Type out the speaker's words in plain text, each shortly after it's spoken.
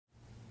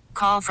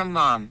Call from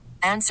mom.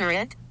 Answer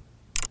it.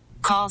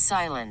 Call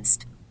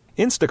silenced.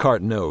 Instacart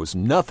knows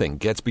nothing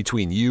gets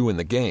between you and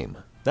the game.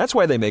 That's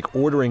why they make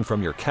ordering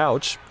from your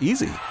couch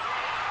easy.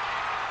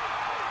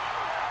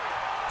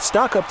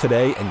 Stock up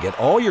today and get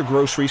all your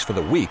groceries for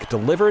the week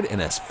delivered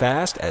in as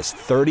fast as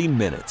 30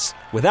 minutes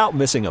without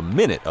missing a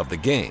minute of the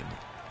game.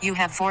 You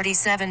have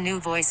 47 new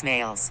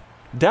voicemails.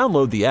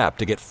 Download the app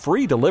to get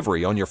free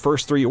delivery on your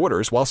first 3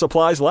 orders while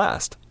supplies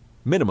last.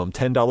 Minimum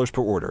 $10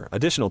 per order.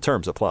 Additional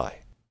terms apply.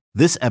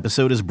 This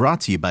episode is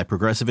brought to you by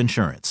Progressive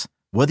Insurance.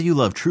 Whether you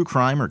love true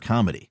crime or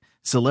comedy,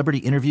 celebrity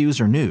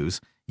interviews or news,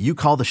 you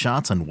call the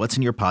shots on what's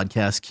in your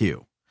podcast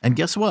queue. And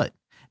guess what?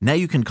 Now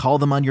you can call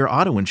them on your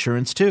auto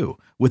insurance too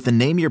with the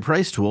Name Your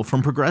Price tool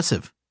from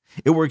Progressive.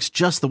 It works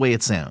just the way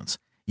it sounds.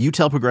 You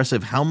tell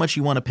Progressive how much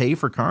you want to pay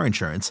for car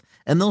insurance,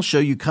 and they'll show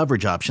you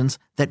coverage options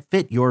that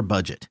fit your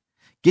budget.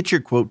 Get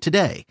your quote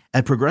today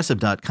at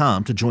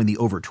Progressive.com to join the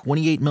over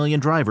 28 million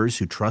drivers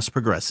who trust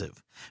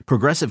Progressive.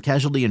 Progressive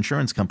Casualty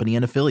Insurance Company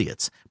and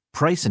Affiliates.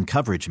 Price and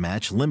coverage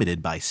match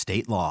limited by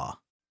state law.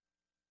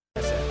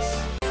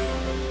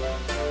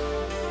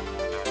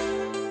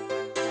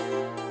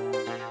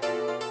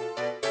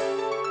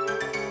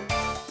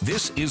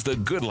 This is The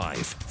Good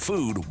Life.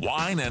 Food,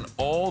 wine, and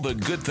all the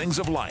good things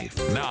of life.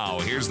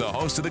 Now, here's the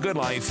host of The Good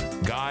Life,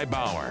 Guy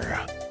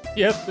Bauer.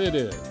 Yes, it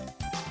is.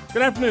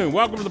 Good afternoon.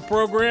 Welcome to the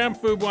program,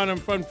 Food, Wine,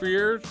 and Fun for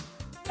Years.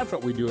 That's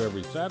what we do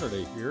every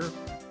Saturday here.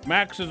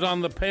 Max is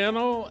on the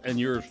panel, and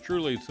yours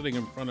truly sitting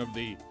in front of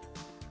the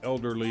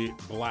elderly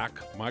black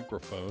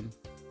microphone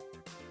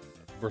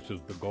versus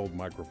the gold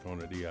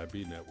microphone at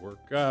EIB Network.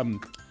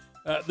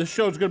 This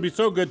show is going to be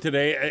so good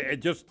today.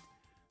 Just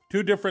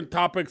two different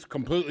topics,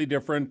 completely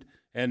different,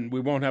 and we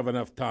won't have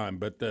enough time.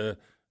 But the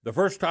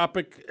first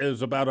topic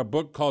is about a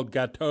book called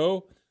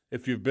Gâteau.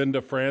 If you've been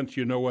to France,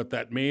 you know what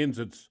that means.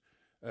 It's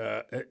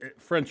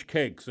French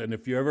cakes. And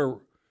if you've ever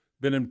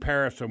been in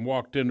Paris and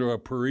walked into a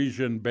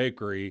Parisian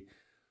bakery,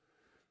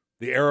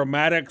 the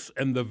aromatics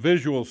and the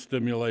visual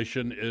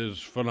stimulation is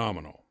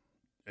phenomenal.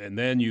 And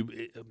then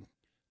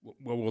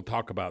we'll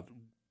talk about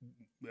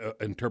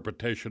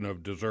interpretation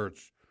of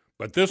desserts.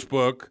 But this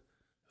book,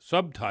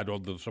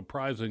 subtitled The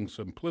Surprising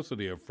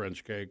Simplicity of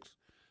French Cakes,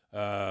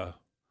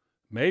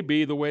 may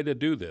be the way to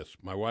do this.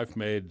 My wife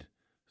made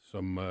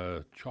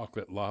some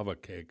chocolate lava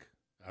cake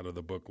out of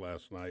the book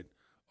last night.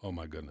 Oh,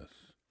 my goodness.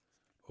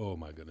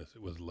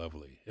 It was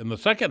lovely. In the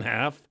second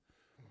half,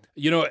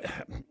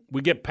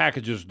 we get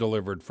packages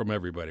delivered from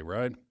everybody,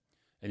 right?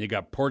 And you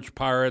got porch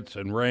pirates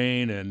and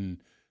rain,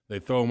 and they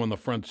throw them on the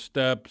front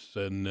steps,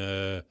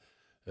 and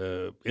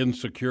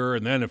insecure.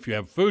 And then if you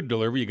have food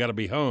delivery, you got to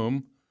be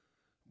home.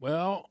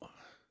 Well,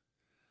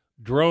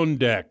 drone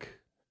deck,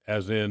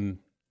 as in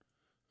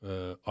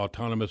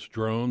autonomous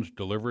drones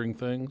delivering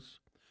things.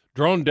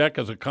 Drone Deck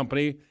is a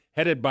company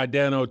headed by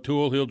Dan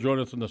O'Toole. He'll join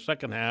us in the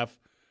second half.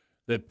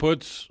 That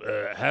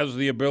has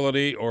the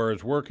ability, or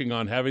is working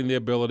on having the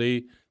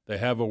ability. They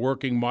have a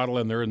working model,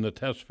 and they're in the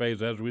test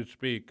phase as we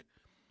speak,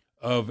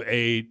 of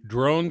a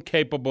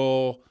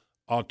drone-capable,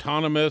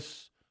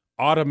 autonomous,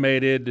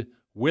 automated,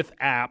 with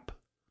app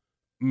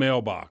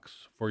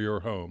mailbox for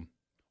your home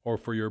or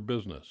for your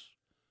business.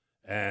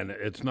 And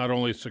it's not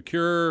only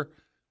secure,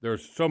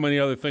 there's so many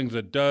other things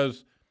it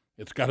does.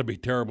 It's got to be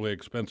terribly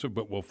expensive,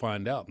 but we'll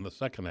find out in the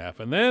second half.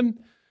 And then,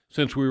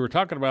 since we were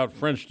talking about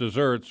French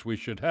desserts, we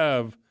should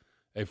have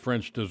a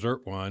French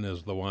dessert wine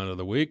as the wine of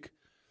the week.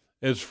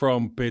 It's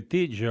from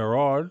Petit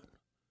Gerard.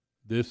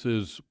 This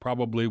is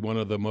probably one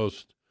of the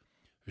most,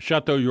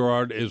 Chateau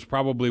Gerard is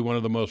probably one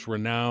of the most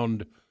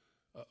renowned,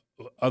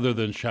 other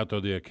than Chateau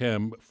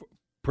d'Yquem,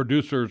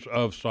 producers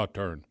of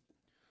Sauternes.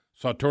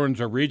 Sauternes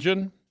a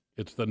region.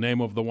 It's the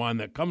name of the wine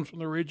that comes from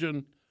the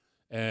region.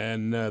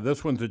 And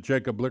this one's at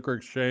Jacob Liquor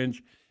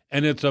Exchange,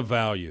 and it's a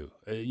value.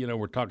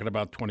 We're talking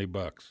about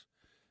 $20.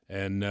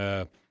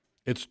 And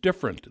it's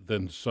different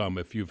than some.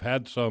 If you've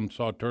had some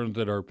Sauternes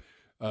that are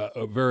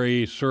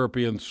very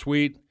syrupy and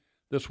sweet,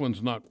 this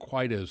one's not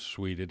quite as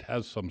sweet. It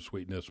has some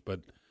sweetness,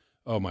 but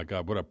oh my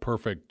God, what a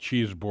perfect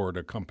cheese board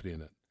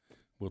accompanying it.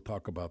 We'll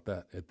talk about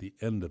that at the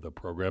end of the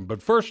program.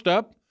 But first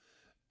up,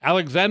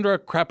 Aleksandra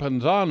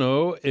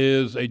Crapanzano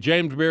is a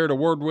James Beard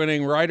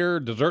award-winning writer,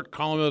 dessert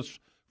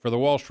columnist for the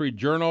Wall Street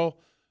Journal.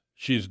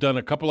 She's done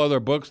a couple other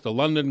books, The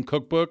London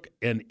Cookbook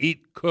and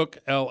Eat Cook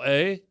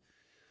L.A.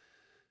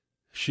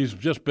 She's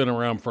just been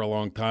around for a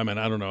long time, and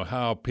I don't know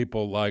how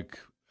people like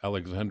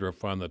Aleksandra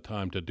find the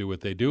time to do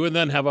what they do and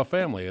then have a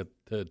family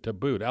to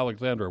boot.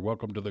 Aleksandra,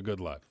 welcome to The Good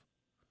Life.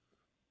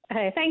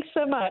 Hey, thanks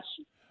so much.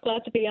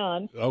 Glad to be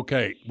on.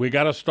 Okay, we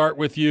got to start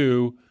with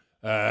you.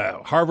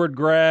 Harvard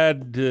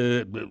grad,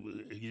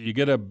 you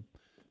get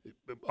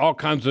all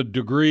kinds of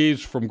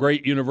degrees from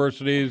great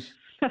universities,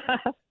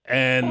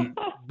 and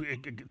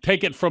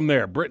take it from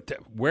there.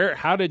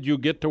 How did you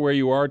get to where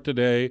you are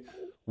today?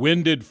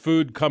 When did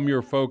food come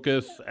your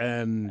focus?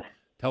 And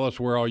tell us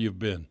where all you've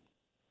been.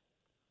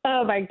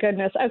 Oh my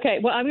goodness. Okay.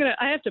 Well,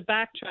 I have to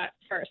backtrack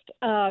first.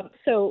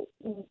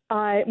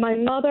 My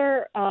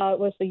mother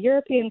was the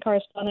European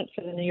correspondent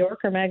for the New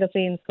Yorker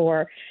magazine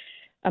for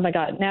oh my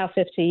God, now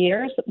 50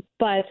 years.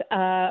 But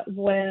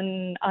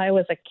when I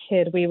was a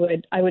kid,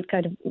 I would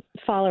kind of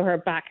follow her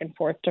back and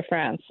forth to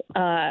France,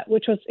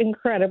 which was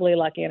incredibly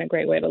lucky and a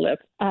great way to live.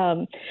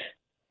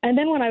 And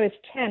then when I was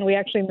 10, we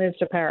actually moved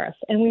to Paris,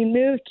 and we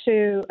moved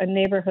to a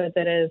neighborhood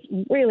that is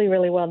really,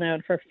 really well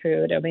known for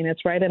food. I mean,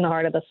 it's right in the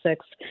heart of the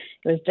Sixth.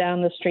 It was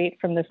down the street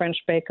from the French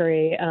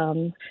bakery,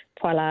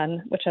 Poilâne,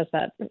 which has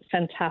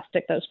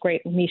those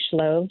great miche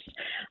loaves.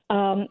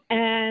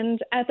 And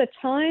at the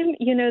time,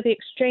 the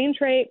exchange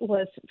rate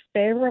was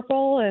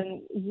favorable,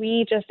 and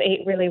we just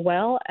ate really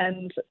well.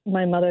 And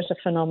my mother's a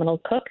phenomenal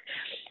cook.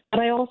 But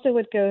I also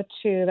would go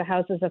to the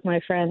houses of my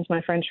friends, my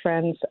French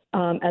friends,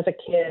 as a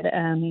kid,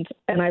 and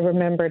I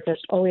remember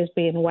just always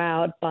being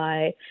wowed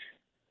by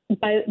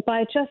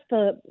just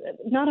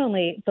not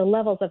only the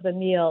levels of the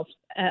meals,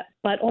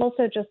 but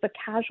also just the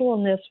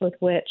casualness with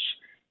which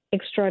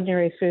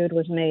extraordinary food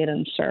was made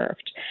and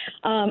served.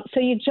 So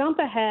you jump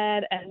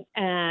ahead,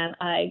 and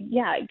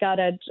I got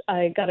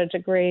a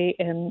degree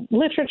in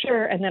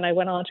literature, and then I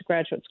went on to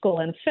graduate school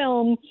in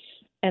film.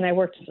 And I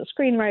worked as a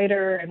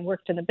screenwriter and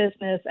worked in the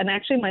business. And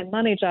actually, my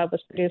money job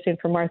was producing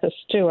for Martha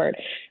Stewart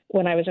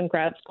when I was in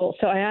grad school.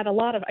 So I got a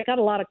lot of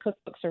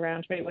cookbooks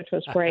around me, which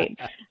was great.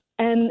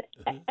 And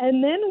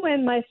then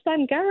when my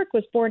son Garrick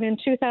was born in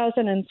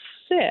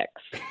 2006,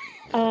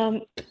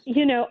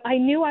 I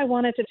knew I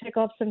wanted to take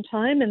off some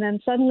time. And then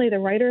suddenly the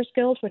Writers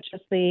Guild, which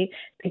is the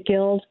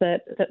guild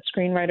that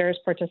screenwriters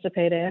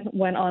participate in,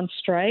 went on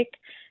strike.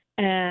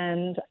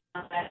 And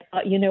I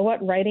thought, you know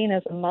what, writing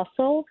is a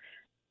muscle.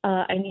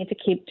 I need to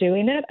keep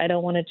doing it. I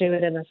don't want to do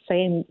it in the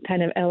same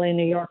kind of LA,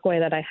 New York way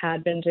that I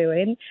had been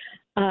doing.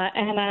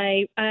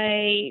 And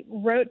I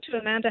wrote to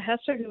Amanda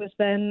Hester, who was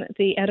then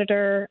the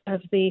editor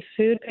of the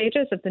food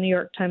pages of the New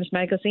York Times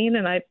Magazine.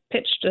 And I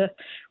pitched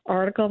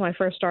my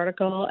first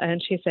article, and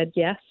she said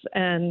yes.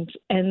 And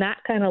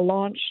that kind of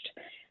launched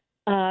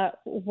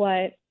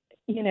what,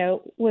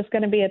 was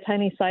going to be a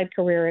tiny side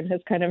career and has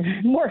kind of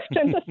morphed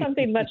into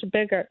something much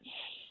bigger.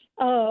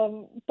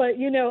 But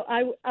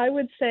I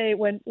would say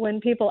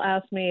when people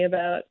ask me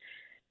about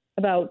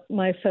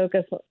my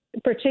focus,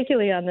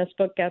 particularly on this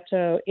book,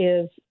 Ghetto,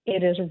 it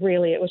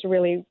was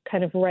really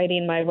kind of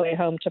writing my way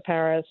home to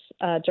Paris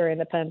during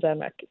the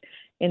pandemic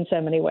in so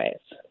many ways.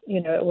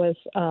 It was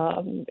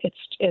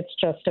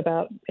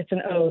it's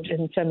an ode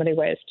in so many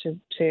ways to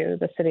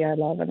the city I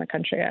love and the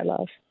country I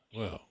love.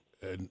 Well,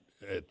 and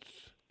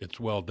it's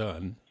well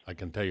done. I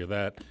can tell you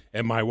that.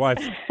 And my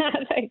wife's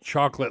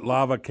chocolate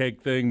lava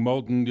cake thing,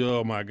 molten,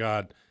 oh, my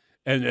God.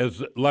 And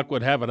as luck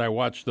would have it, I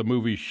watched the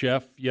movie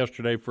Chef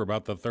yesterday for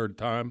about the third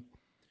time,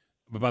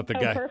 about the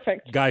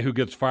guy who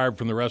gets fired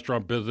from the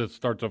restaurant business,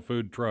 starts a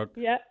food truck.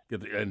 Yeah.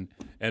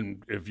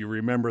 And if you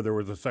remember, there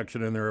was a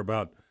section in there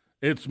about,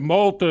 it's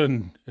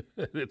molten,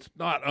 it's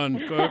not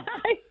uncooked.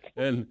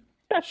 And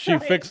she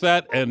fixed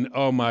that, and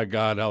oh, my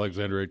God,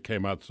 Aleksandra, it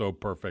came out so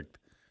perfect.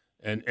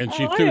 And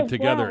she threw it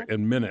together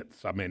in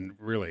minutes. I mean,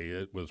 really,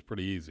 it was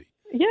pretty easy.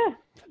 Yeah,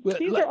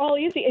 these are all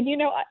easy. And,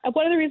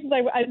 one of the reasons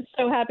I'm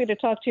so happy to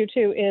talk to you,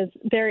 too, is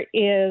there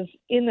is,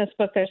 in this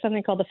book, there's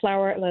something called the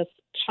flourless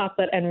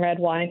chocolate and red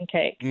wine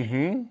cake.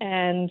 Mm-hmm.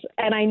 And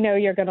I know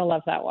you're going to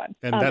love that one.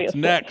 And obviously.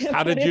 That's next.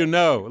 How did you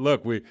know?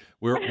 Look, we're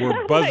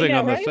buzzing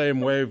on the same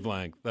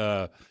wavelength.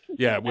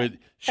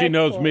 She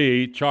knows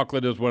me.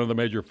 Chocolate is one of the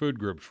major food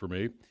groups for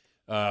me.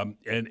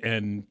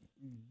 And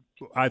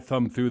I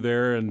thumbed through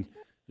there, and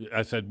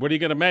I said, what are you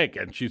going to make?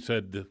 And she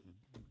said,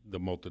 the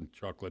molten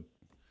chocolate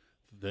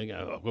thing.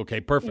 Okay,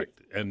 perfect.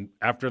 And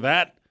after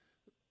that,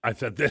 I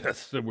said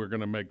this, and we're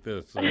going to make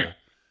this.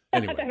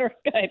 Anyway.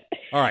 Good.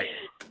 All right.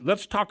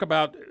 Let's talk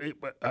about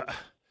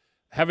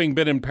having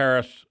been in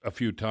Paris a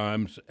few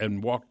times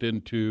and walked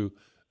into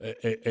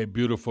a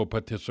beautiful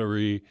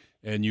patisserie,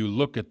 and you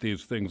look at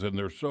these things, and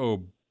they're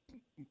so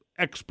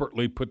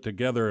expertly put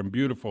together and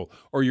beautiful.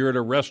 Or you're at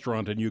a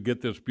restaurant, and you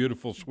get this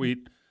beautiful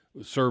sweet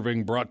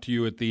serving brought to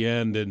you at the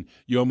end, and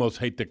you almost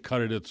hate to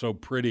cut it. It's so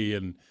pretty,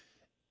 and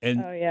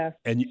and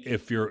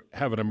if you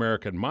have an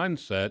American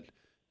mindset,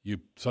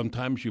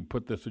 sometimes you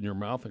put this in your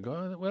mouth and go,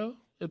 oh, well,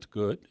 it's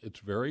good. It's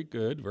very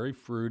good, very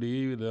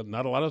fruity.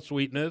 Not a lot of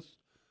sweetness,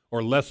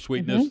 or less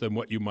sweetness than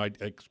what you might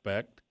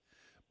expect.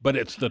 But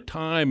it's the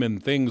time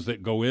and things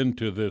that go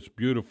into this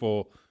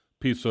beautiful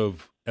piece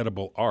of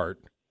edible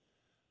art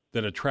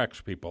that attracts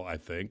people, I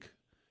think.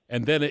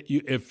 And then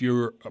if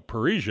you're a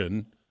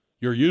Parisian,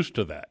 you're used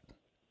to that.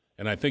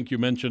 And I think you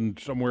mentioned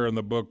somewhere in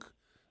the book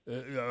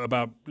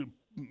about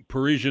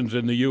Parisians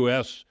in the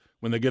U.S.,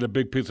 when they get a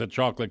big piece of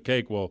chocolate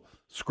cake, will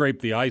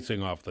scrape the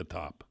icing off the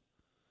top,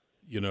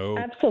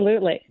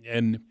 Absolutely.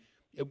 And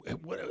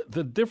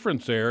the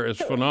difference there is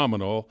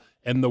phenomenal.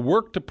 And the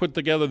work to put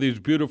together these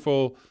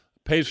beautiful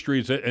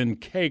pastries and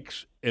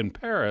cakes in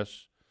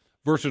Paris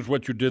versus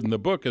what you did in the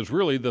book is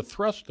really the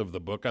thrust of the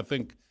book. I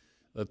think,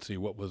 let's see,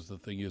 what was the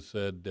thing you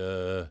said?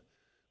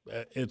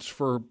 It's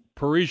for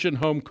Parisian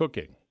home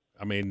cooking.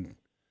 I mean,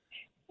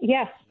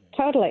 yes,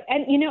 totally.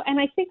 And and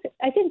I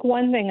think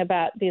one thing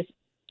about these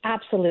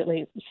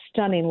absolutely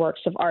stunning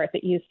works of art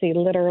that you see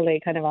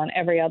literally kind of on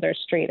every other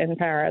street in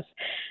Paris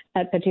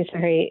at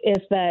Patisserie is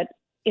that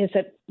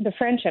the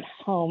French at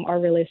home are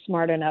really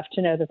smart enough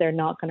to know that they're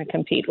not going to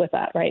compete with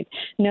that, right?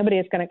 Nobody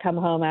is going to come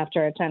home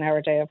after a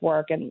 10-hour day of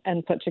work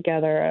and put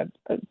together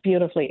a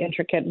beautifully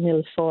intricate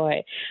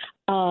millefeuille.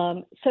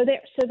 So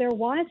they're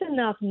wise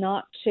enough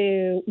not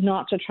to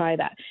try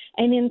that.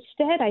 And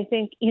instead, I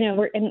think,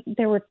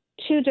 there were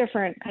two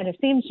different kind of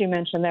themes you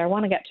mentioned there. I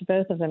want to get to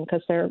both of them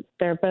because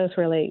they're both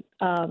really,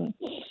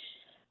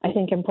 I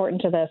think,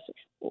 important to this.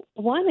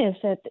 One is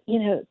that,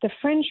 the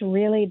French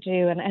really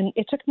do, and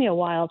it took me a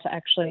while to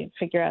actually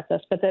figure out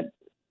this, but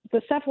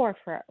the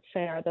savoir-faire,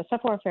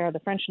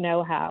 the French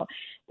know-how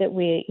that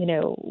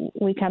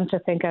we come to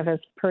think of as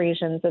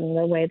Parisians, and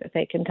the way that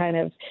they can kind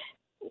of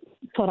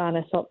put on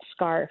a silk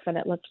scarf and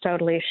it looks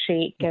totally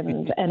chic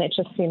and it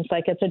just seems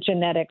like it's a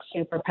genetic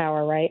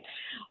superpower, right?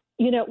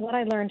 What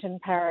I learned in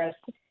Paris,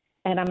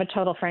 and I'm a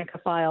total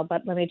Francophile,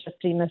 but let me just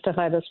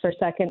demystify this for a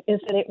second,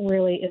 is that it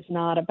really is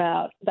not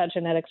about that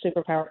genetic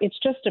superpower. It's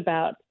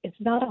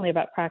not only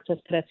about practice,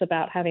 but it's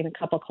about having a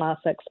couple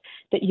classics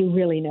that you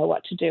really know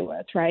what to do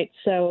with, right?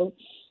 So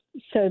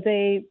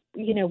they,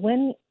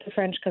 when the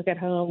French cook at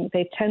home,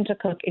 they tend to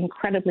cook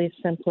incredibly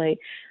simply,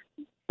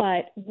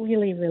 but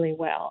really, really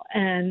well.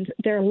 And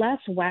they're less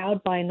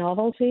wowed by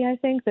novelty, I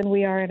think, than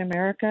we are in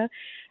America.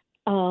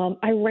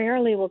 I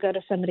rarely will go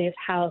to somebody's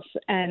house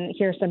and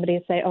hear somebody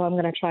say, oh, I'm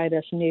going to try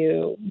this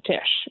new dish,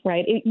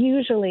 right? It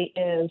usually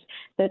is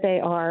that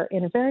they are,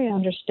 in a very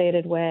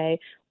understated way,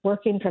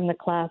 working from the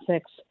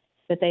classics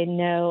that they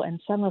know, and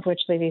some of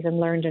which they've even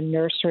learned in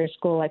nursery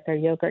school, like their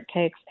yogurt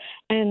cakes.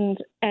 And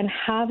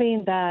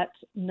having that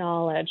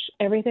knowledge,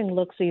 everything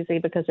looks easy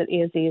because it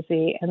is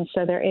easy. And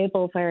so they're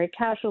able very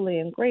casually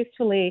and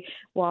gracefully,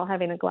 while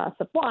having a glass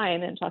of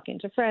wine and talking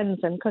to friends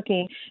and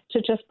cooking,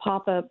 to just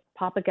pop a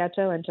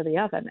gâteau into the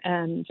oven.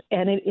 And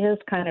it is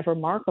kind of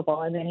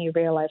remarkable. And then you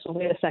realize, well,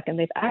 wait a second,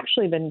 they've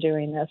actually been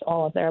doing this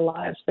all of their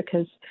lives,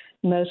 because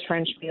most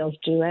French meals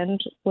do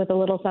end with a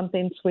little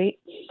something sweet.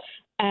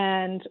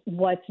 And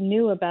what's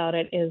new about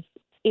it is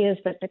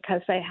that because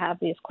they have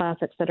these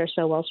classics that are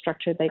so well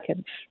structured, they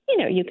can,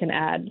 you can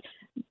add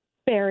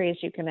berries,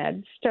 you can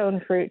add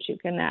stone fruit, you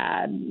can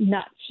add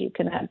nuts, you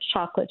can add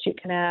chocolates, you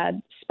can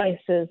add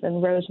spices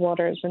and rose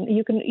waters, and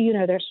you can,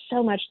 there's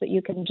so much that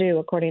you can do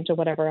according to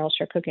whatever else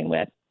you're cooking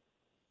with.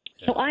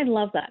 Yeah. So I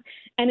love that,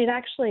 and it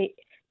actually,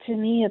 to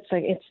me,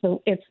 it's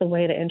the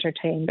way to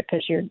entertain,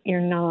 because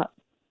you're not.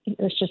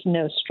 There's just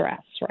no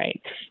stress,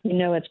 right?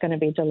 It's going to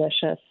be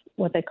delicious,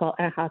 what they call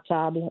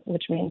inratable,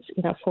 which means,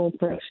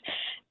 foolproof.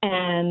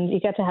 And you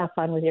get to have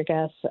fun with your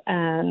guests,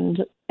 and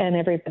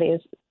everybody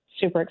is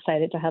super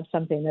excited to have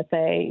something that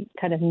they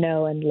kind of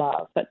know and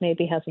love, but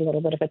maybe has a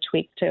little bit of a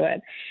tweak to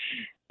it.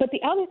 But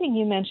the other thing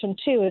you mentioned,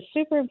 too, is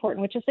super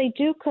important, which is they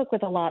do cook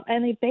with a lot,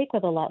 and they bake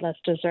with a lot less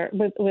dessert,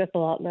 with a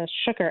lot less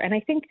sugar. And I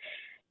think,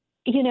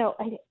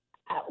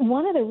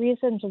 one of the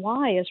reasons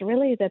why is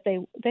really that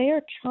they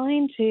are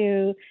trying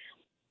to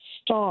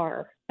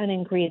star an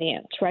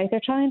ingredient, right? They're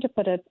trying to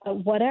put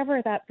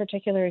whatever that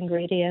particular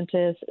ingredient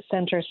is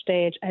center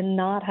stage and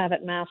not have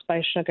it masked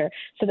by sugar,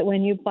 so that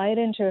when you bite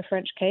into a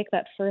French cake,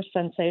 that first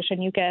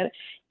sensation you get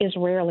is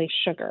rarely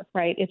sugar,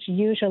 right? It's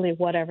usually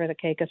whatever the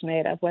cake is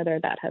made of, whether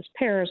that has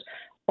pears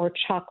or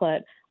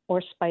chocolate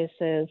or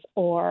spices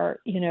or,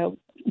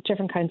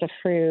 different kinds of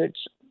fruit,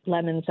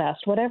 lemon zest,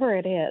 whatever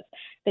it is.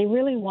 They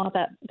really want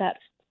that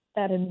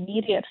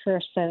immediate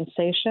first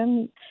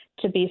sensation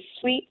to be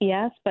sweet,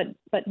 yes, but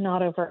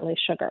not overtly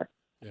sugar.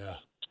 Yeah.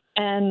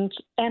 And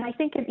I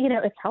think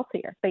it's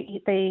healthier.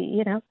 They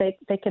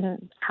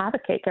can have a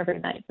cake every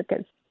night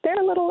because they're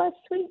a little less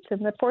sweet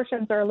and the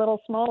portions are a little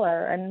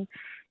smaller, and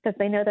because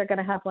they know they're going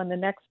to have one the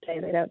next day.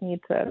 They don't need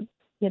to,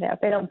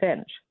 they don't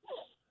binge.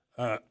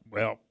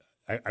 Well,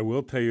 I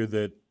will tell you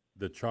that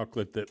the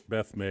chocolate that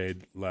Beth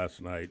made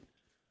last night,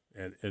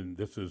 and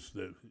this is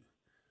the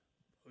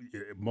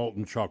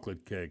molten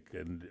chocolate cake,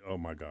 and oh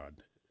my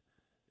God,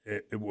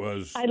 it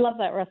was. I love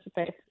that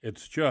recipe.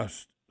 It's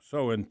just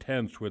so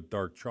intense with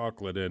dark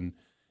chocolate and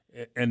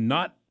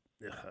not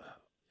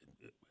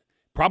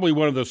probably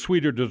one of the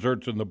sweeter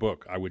desserts in the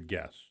book, I would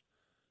guess,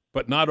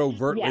 but not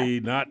overtly.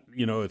 Yes. Not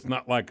it's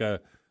not like a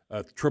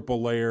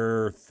triple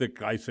layer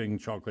thick icing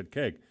chocolate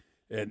cake.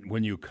 And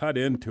when you cut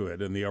into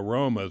it and the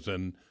aromas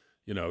and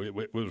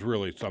it was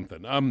really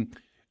something.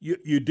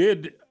 You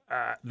did.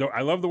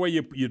 I love the way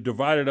you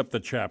divided up the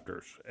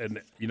chapters,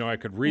 and I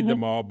could read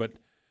them all, but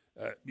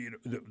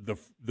the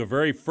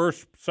very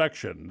first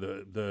section,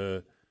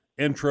 the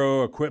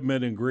intro,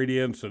 equipment,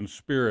 ingredients, and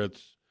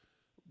spirits,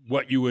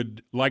 what you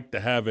would like to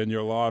have in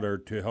your larder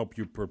to help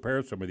you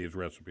prepare some of these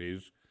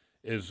recipes,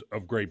 is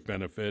of great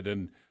benefit.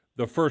 And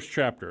the first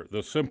chapter,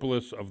 the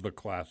simplest of the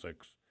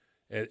classics,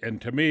 and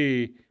to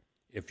me,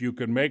 if you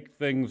can make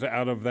things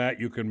out of that,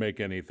 you can make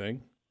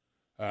anything.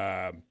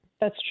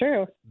 That's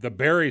true. The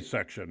berry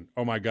section,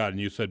 oh my God, and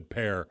you said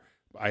pear.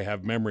 I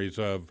have memories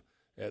of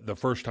the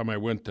first time I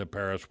went to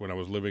Paris when I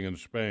was living in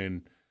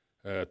Spain.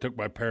 Took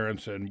my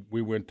parents and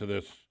we went to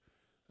this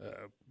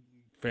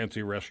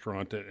fancy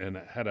restaurant, and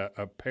it had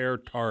a pear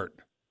tart,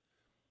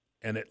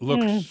 and it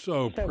looked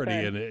so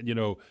pretty, good.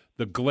 and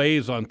the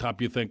glaze on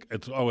top. You think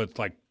it's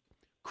like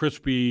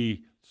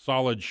crispy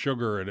solid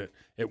sugar, and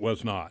it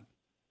was not,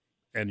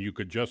 and you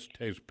could just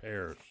taste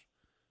pears.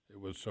 It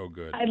was so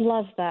good. I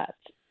love that.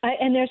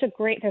 And there's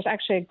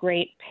actually a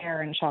great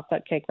pear and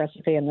chocolate cake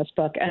recipe in this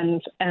book,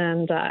 and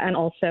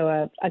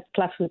also a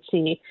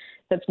clafoutis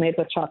that's made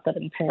with chocolate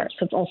and pears.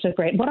 So it's also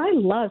great. What I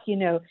love,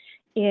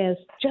 is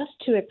just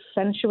to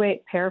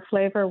accentuate pear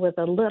flavor with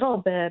a little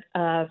bit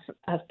of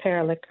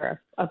pear liqueur,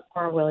 of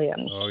Port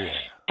Williams. Oh yeah.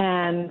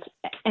 And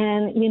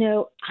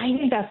I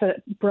think that's a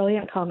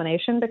brilliant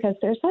combination because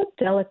there's a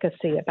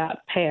delicacy about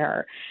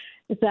pear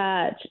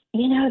that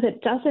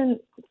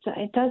doesn't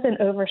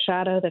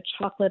overshadow the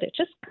chocolate. It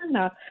just kind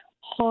of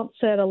haunts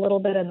it a little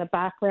bit in the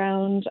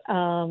background,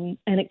 and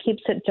it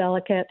keeps it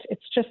delicate.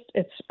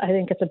 I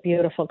think it's a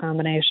beautiful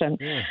combination.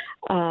 Yeah.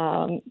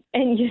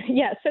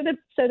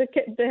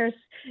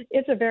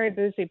 It's a very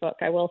boozy book,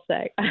 I will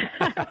say.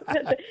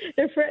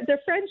 the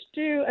French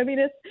do. I mean,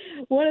 it's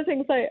one of the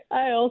things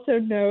I also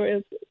know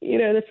is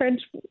the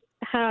French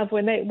have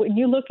when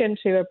you look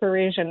into a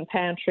Parisian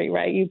pantry,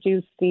 right? You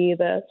do see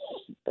the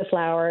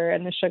flour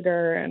and the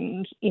sugar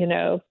and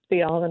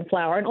the almond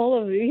flour and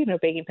all of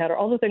baking powder,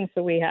 all the things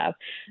that we have.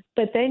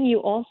 But then you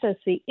also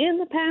see in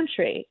the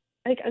pantry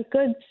like a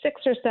good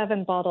 6 or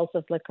 7 bottles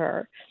of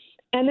liqueur,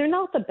 and they're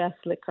not the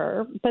best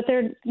liqueur, but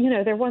they're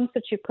ones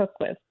that you cook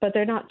with, but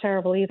they're not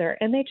terrible either.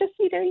 And they just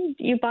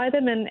you buy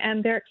them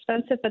and they're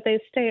expensive, but they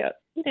stay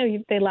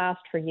they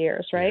last for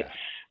years, right? Yeah.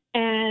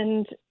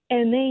 And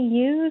they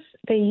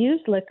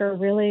use liquor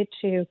really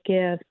to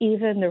give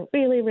even the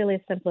really,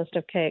 really simplest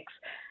of cakes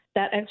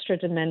that extra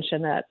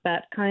dimension,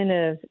 that kind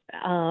of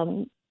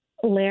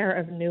layer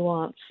of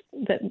nuance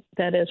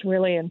that is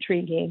really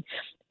intriguing.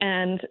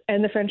 And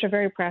the French are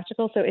very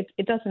practical, so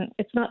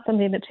it's not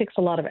something that takes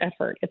a lot of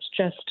effort. It's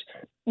just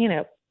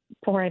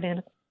pouring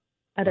in,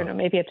 I don't know,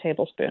 maybe a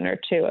tablespoon or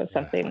 2 of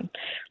something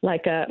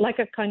like a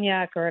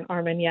cognac or an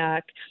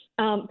Armagnac.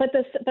 But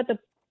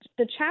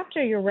the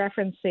chapter you're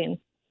referencing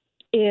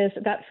is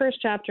that first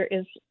chapter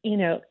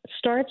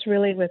starts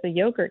really with a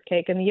yogurt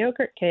cake, and the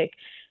yogurt cake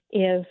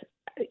is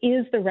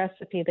the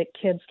recipe that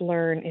kids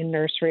learn in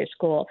nursery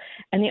school.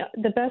 And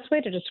the best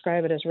way to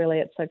describe it is really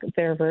it's like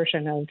their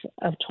version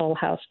of Toll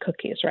House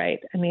cookies, right?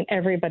 I mean,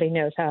 everybody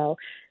knows how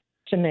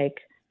to make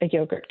a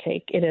yogurt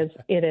cake. It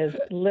is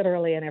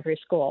literally in every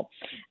school.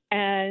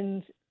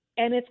 And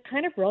it's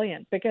kind of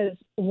brilliant because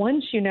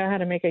once you know how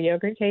to make a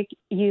yogurt cake,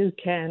 you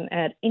can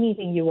add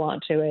anything you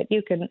want to it.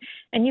 You can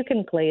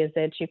glaze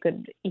it.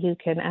 You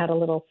can add a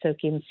little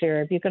soaking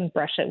syrup. You can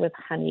brush it with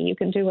honey. You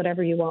can do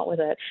whatever you want with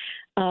it.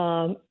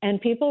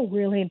 And people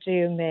really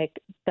do make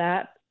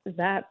that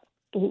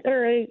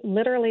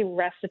literally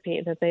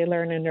recipe that they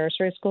learn in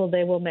nursery school.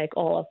 They will make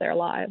all of their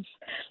lives.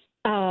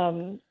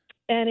 And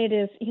it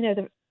is,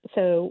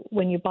 so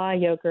when you buy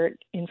yogurt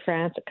in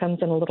France, it comes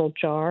in a little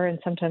jar, and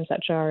sometimes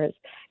that jar is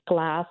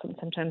glass, and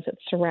sometimes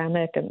it's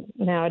ceramic, and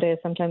nowadays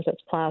sometimes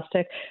it's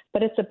plastic,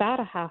 but it's about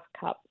a half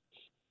cup.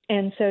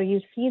 And so you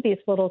see these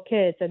little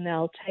kids, and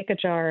they'll take a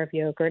jar of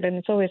yogurt, and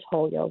it's always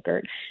whole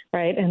yogurt,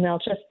 right? And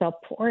they'll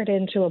pour it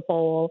into a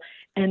bowl,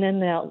 and then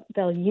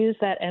they'll use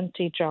that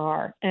empty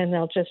jar, and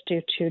they'll just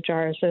do 2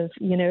 jars of,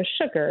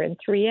 sugar and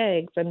 3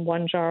 eggs and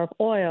 1 jar of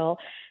oil,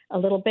 a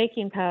little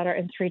baking powder,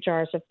 and 3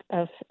 jars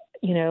of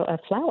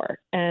flour,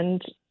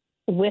 and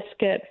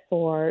whisk it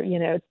for,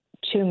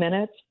 2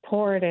 minutes,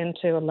 pour it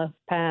into a loaf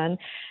pan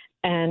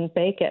and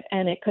bake it.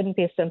 And it couldn't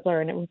be simpler.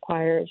 And it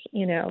requires,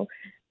 you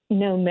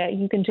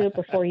can do it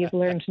before you've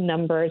learned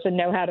numbers and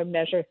know how to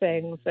measure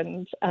things.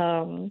 And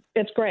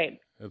it's great.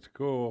 That's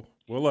cool.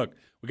 Well, look,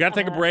 we got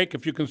to take a break.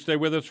 If you can stay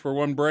with us for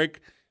one break,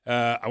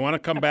 I want to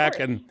come back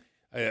and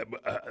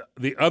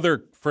the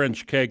other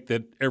French cake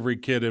that every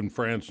kid in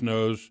France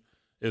knows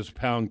is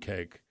pound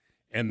cake.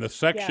 And the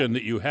section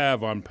that you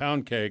have on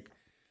pound cake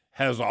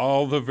has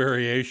all the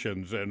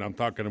variations, and I'm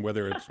talking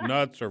whether it's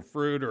nuts or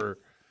fruit or,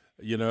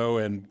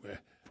 and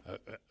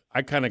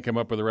I kind of came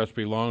up with a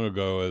recipe long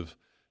ago of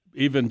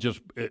even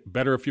just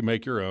better if you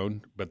make your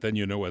own, but then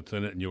you know what's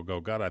in it, and you'll go,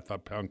 God, I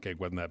thought pound cake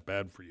wasn't that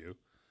bad for you,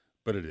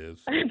 but it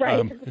is.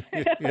 Right.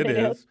 It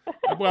is.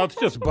 Well, it's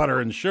just butter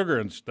and sugar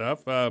and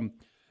stuff.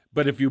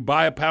 But if you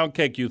buy a pound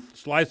cake, you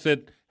slice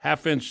it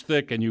 1/2 inch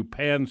thick, and you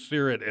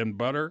pan-sear it in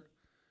butter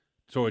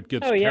so it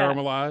gets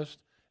caramelized,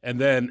 and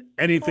then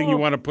anything you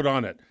want to put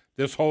on it.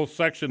 This whole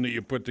section that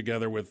you put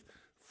together with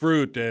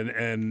fruit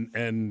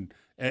and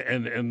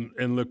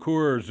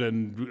liqueurs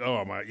and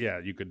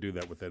you could do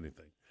that with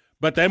anything.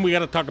 But then we got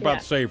to talk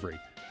about savory.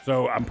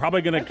 So I'm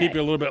probably going to keep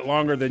you a little bit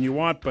longer than you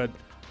want, but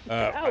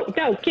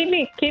go keep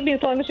me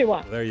as long as you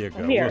want. There you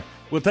go.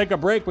 We'll take a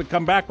break. We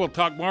come back. We'll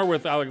talk more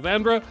with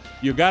Aleksandra.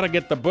 You got to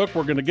get the book.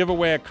 We're going to give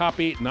away a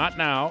copy. Not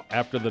now.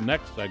 After the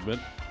next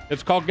segment.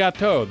 It's called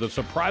Gâteau: The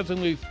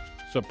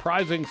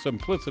Surprising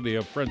Simplicity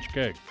of French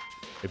Cakes.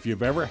 If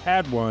you've ever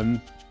had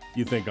one,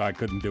 you think, I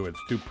couldn't do it.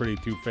 It's too pretty,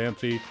 too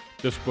fancy.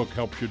 This book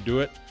helps you do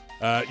it.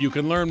 You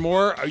can learn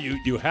more.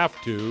 You have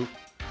to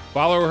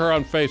Follow her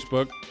on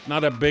Facebook.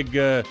 Not a big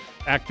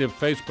active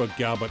Facebook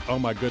gal, but oh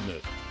my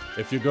goodness.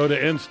 If you go to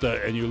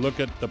Insta and you look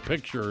at the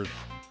pictures,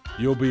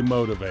 you'll be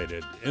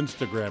motivated.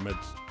 Instagram,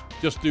 it's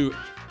just do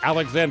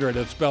Aleksandra.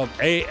 It's spelled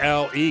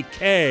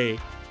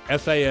Aleksandra,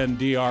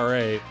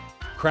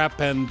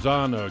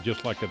 Crapanzano,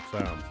 just like it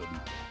sounds. And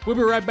we'll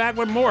be right back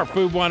with more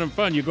Food, Wine, and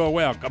Fun. You go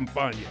away, I'll come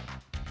find you.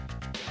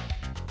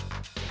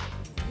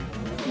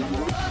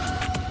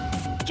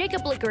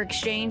 Jacob Liquor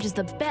Exchange is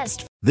the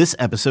best. This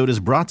episode is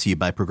brought to you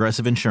by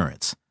Progressive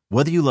Insurance.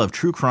 Whether you love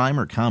true crime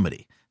or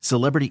comedy,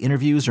 celebrity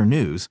interviews or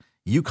news,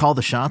 you call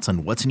the shots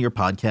on what's in your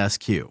podcast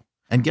queue.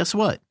 And guess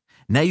what?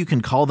 Now you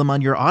can call them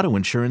on your auto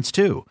insurance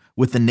too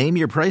with the Name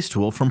Your Price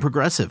tool from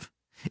Progressive.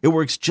 It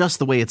works just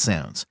the way it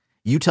sounds.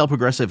 You tell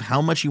Progressive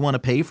how much you want to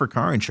pay for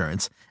car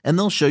insurance, and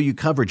they'll show you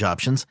coverage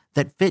options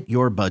that fit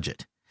your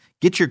budget.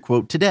 Get your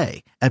quote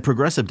today at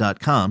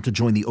Progressive.com to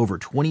join the over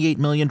 28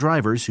 million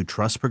drivers who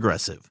trust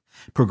Progressive.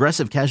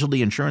 Progressive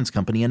Casualty Insurance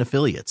Company and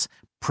Affiliates.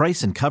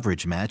 Price and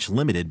coverage match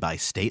limited by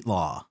state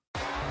law.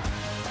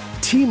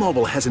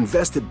 T-Mobile has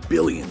invested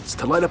billions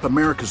to light up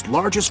America's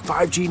largest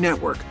 5G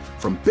network,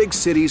 from big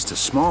cities to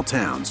small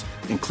towns,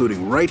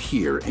 including right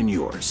here in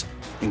yours.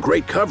 And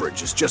great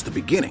coverage is just the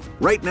beginning.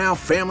 Right now,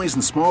 families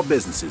and small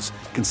businesses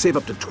can save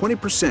up to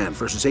 20%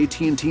 versus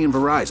AT&T and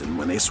Verizon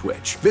when they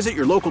switch. Visit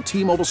your local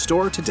T-Mobile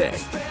store today.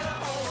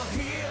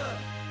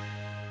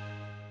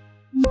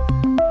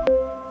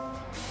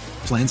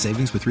 Plan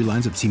savings with 3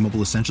 lines of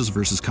T-Mobile Essentials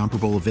versus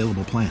comparable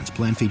available plans.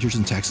 Plan features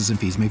and taxes and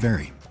fees may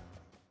vary.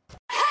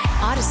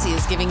 Odyssey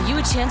is giving you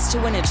a chance to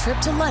win a trip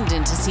to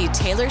London to see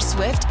Taylor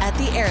Swift at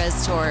the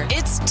Eras Tour.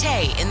 It's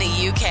Tay in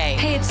the UK.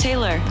 Hey, it's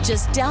Taylor.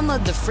 Just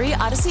download the free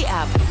Odyssey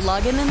app,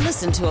 log in and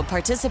listen to a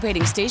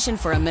participating station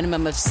for a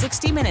minimum of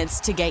 60 minutes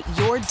to get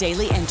your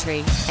daily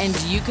entry. And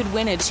you could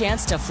win a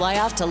chance to fly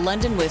off to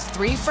London with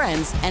 3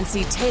 friends and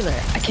see Taylor.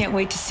 I can't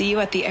wait to see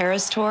you at the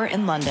Eras Tour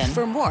in London.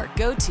 For more,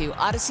 go to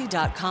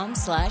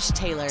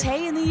odyssey.com/Taylor.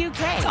 Tay in the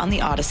UK. It's on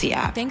the Odyssey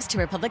app. Thanks to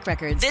Republic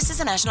Records. This is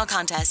a national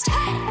contest.